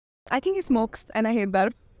I think he smokes and I hate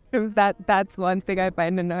that. That's one thing I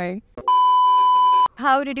find annoying.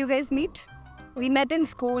 How did you guys meet? We met in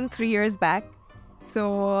school 3 years back.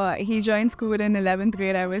 So he joined school in 11th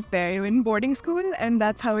grade. I was there in boarding school and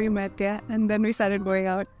that's how we met, yeah. And then we started going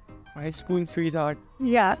out. High school sweetheart.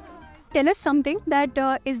 Yeah. Tell us something that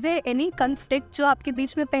is there any conflict जो आपके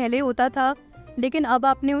बीच में पहले होता था लेकिन अब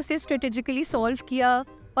आपने उसे strategically solve किया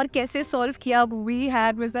और कैसे solve किया? We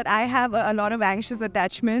had was that I have a lot of anxious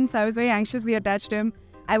attachments. I was very anxiously attached to him.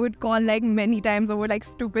 I would call like many times over like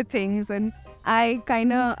stupid things, and I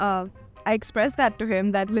kind of I expressed that to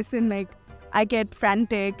him that listen, like I get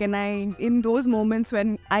frantic and I in those moments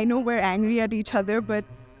when I know we're angry at each other but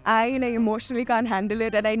I like emotionally can't handle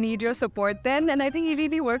it and I need your support then, and I think he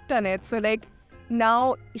really worked on it. So like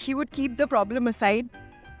now he would keep the problem aside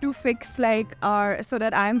to fix like so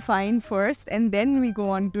that I'm fine first and then we go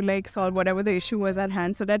on to like solve whatever the issue was at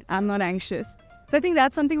hand so that I'm not anxious. So I think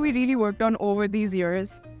that's something we really worked on over these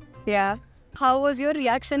years. Yeah. How was your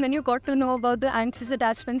reaction when you got to know about the anxious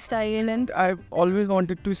attachment style? And I've always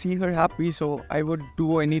wanted to see her happy, so I would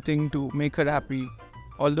do anything to make her happy.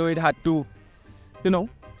 Although it had to, it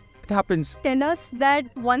happens. Tell us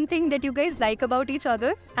that one thing that you guys like about each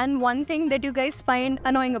other and one thing that you guys find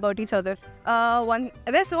annoying about each other.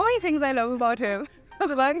 There's so many things I love about him.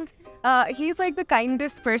 He's like the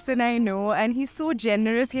kindest person I know and he's so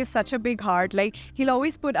generous. He has such a big heart. Like he'll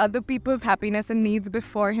always put other people's happiness and needs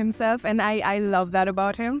before himself, and I love that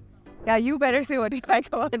about him. Yeah, you better say what you like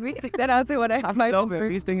about me. Then I'll say what I love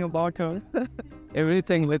everything about her.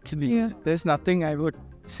 Everything, literally. Yeah. There's nothing I would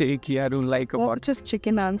say I don't like about her. Just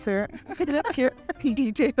chicken answer. Here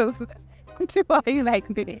details to why you like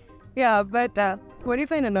me. Yeah, but what do you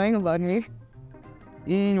find annoying about me?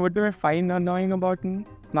 What do I find annoying about me?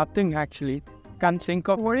 Nothing, actually. Can't think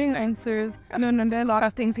of boring answers. No, there are a lot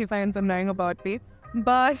of things he finds annoying about me.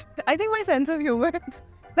 But I think my sense of humor,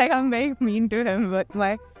 like I'm very mean to him,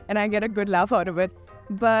 and I get a good laugh out of it.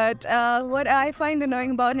 But what I find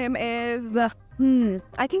annoying about him is,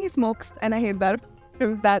 I think he smokes and I hate that.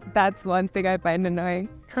 That's one thing I find annoying.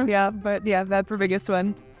 Yeah, that's the biggest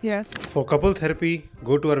one. Yeah. For couple therapy,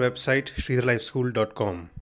 go to our website, shridharlifeschool.com.